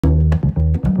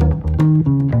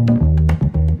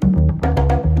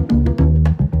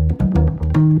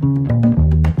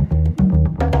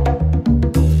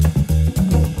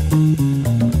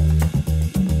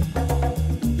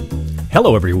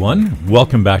Hello everyone,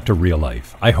 welcome back to Real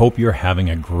Life. I hope you're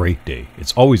having a great day.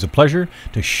 It's always a pleasure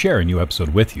to share a new episode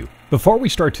with you. Before we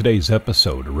start today's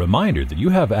episode, a reminder that you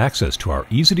have access to our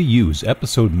easy-to-use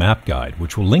episode map guide,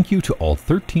 which will link you to all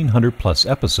 1,300 plus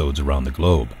episodes around the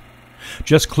globe.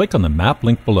 Just click on the map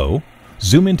link below,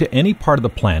 zoom into any part of the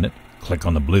planet, click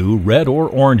on the blue, red, or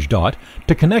orange dot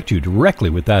to connect you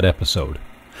directly with that episode.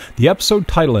 The episode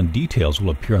title and details will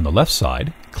appear on the left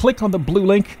side. Click on the blue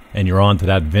link and you're on to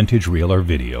that vintage reel or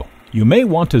video. You may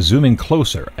want to zoom in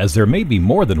closer as there may be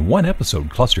more than one episode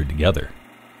clustered together.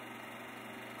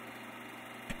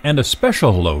 And a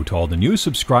special hello to all the new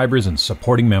subscribers and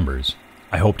supporting members.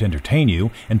 I hope to entertain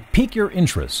you and pique your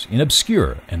interest in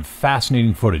obscure and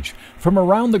fascinating footage from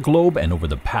around the globe and over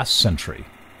the past century.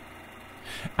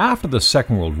 After the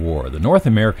Second World War, the North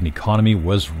American economy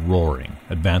was roaring.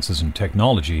 Advances in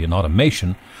technology and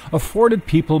automation afforded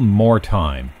people more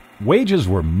time. Wages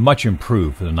were much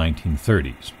improved for the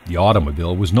 1930s. The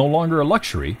automobile was no longer a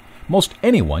luxury. Most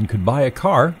anyone could buy a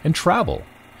car and travel.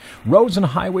 Roads and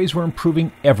highways were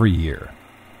improving every year.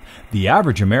 The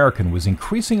average American was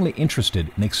increasingly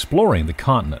interested in exploring the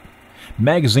continent.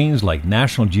 Magazines like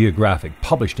National Geographic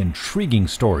published intriguing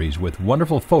stories with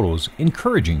wonderful photos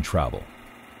encouraging travel.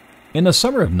 In the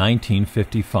summer of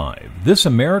 1955, this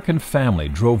American family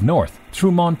drove north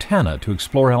through Montana to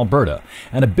explore Alberta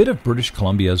and a bit of British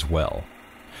Columbia as well.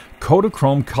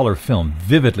 Kodachrome color film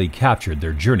vividly captured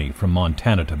their journey from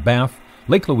Montana to Banff,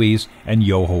 Lake Louise, and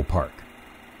Yoho Park.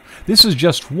 This is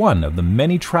just one of the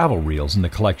many travel reels in the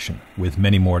collection, with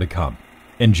many more to come.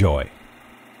 Enjoy!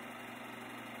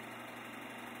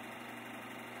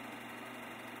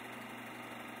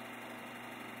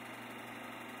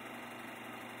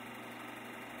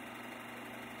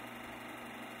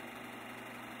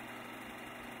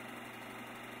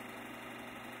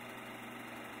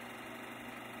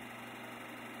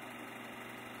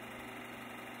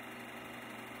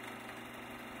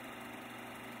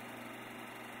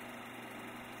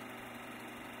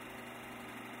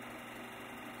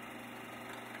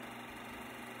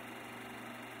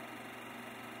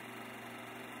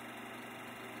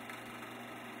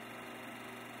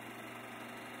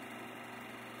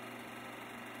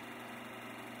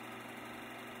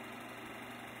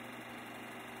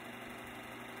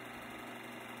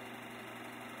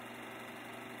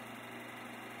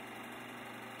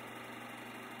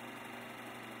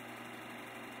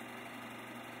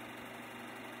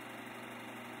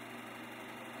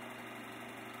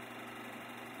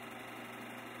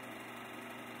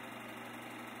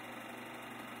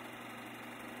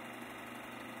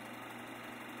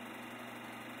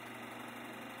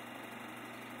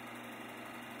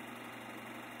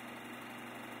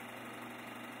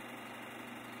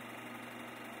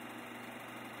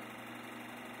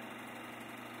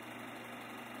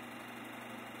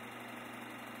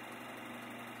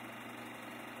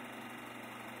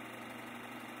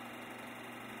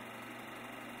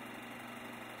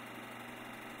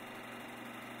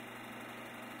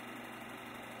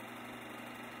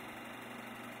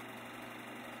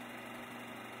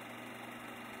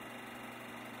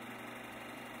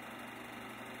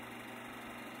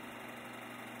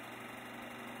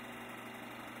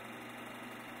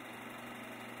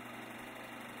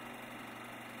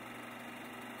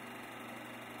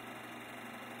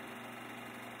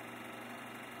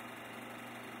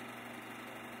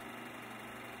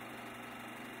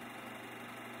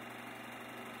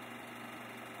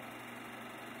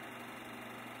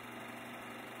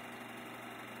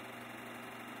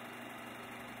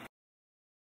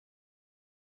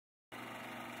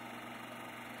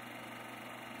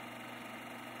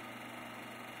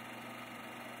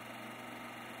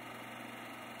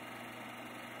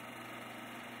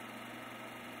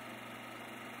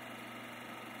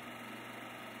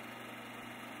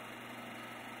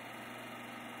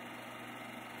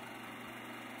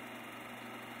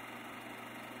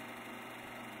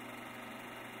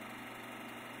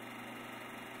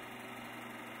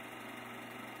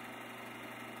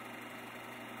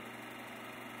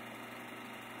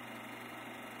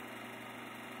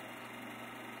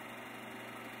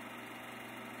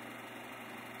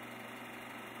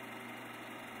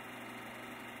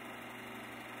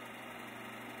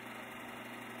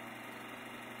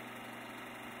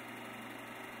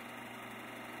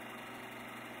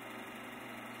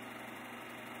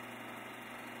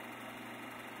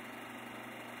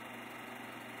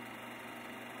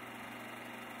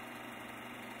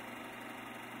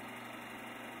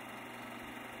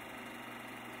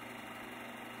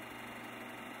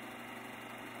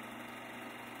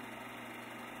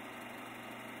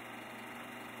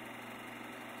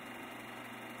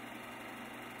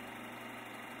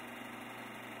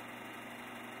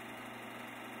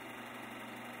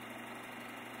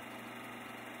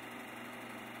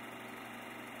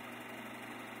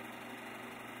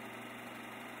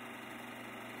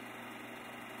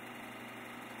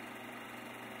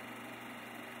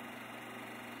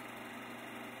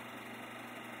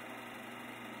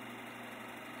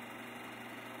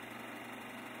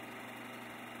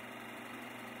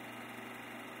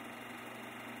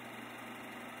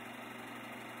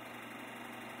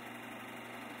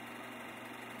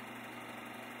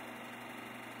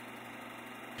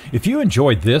 If you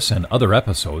enjoyed this and other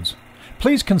episodes,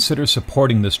 please consider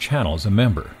supporting this channel as a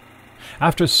member.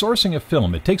 After sourcing a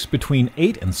film, it takes between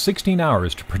 8 and 16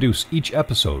 hours to produce each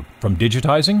episode, from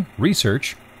digitizing,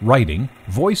 research, writing,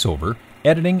 voiceover,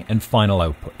 editing, and final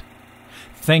output.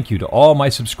 Thank you to all my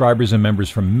subscribers and members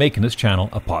for making this channel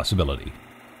a possibility.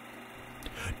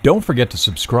 Don't forget to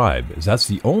subscribe, as that's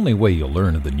the only way you'll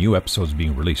learn of the new episodes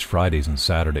being released Fridays and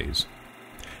Saturdays.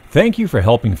 Thank you for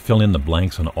helping fill in the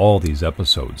blanks on all these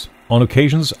episodes. On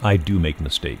occasions, I do make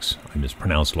mistakes. I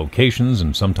mispronounce locations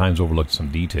and sometimes overlook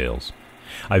some details.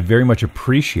 I very much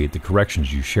appreciate the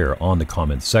corrections you share on the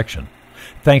comments section.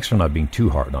 Thanks for not being too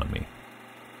hard on me.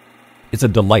 It's a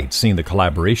delight seeing the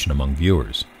collaboration among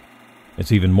viewers.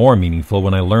 It's even more meaningful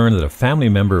when I learn that a family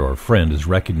member or friend is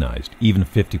recognized, even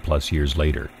 50+ years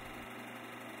later.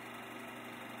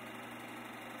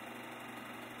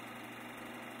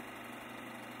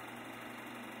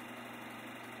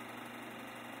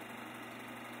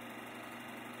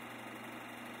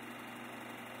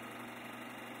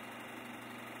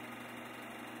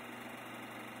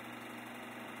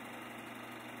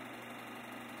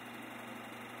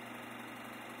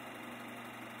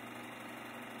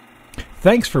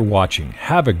 Thanks for watching.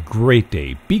 Have a great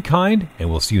day. Be kind,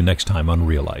 and we'll see you next time on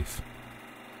Real Life.